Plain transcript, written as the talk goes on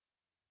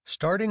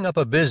Starting Up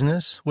a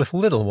Business with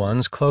Little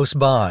Ones Close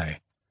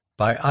by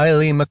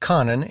Aili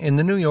Mcconnon in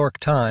the New York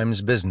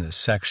Times Business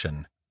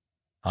section.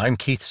 I'm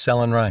Keith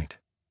Sellenwright.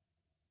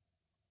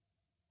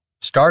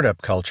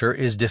 Startup culture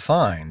is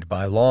defined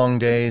by long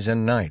days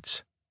and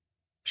nights.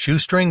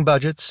 Shoestring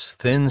budgets,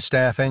 thin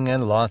staffing,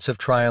 and lots of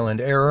trial and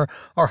error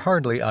are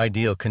hardly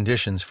ideal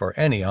conditions for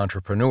any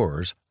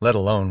entrepreneurs, let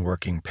alone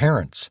working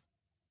parents.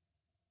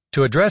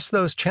 To address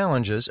those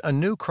challenges, a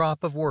new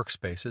crop of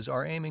workspaces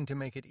are aiming to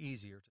make it easier to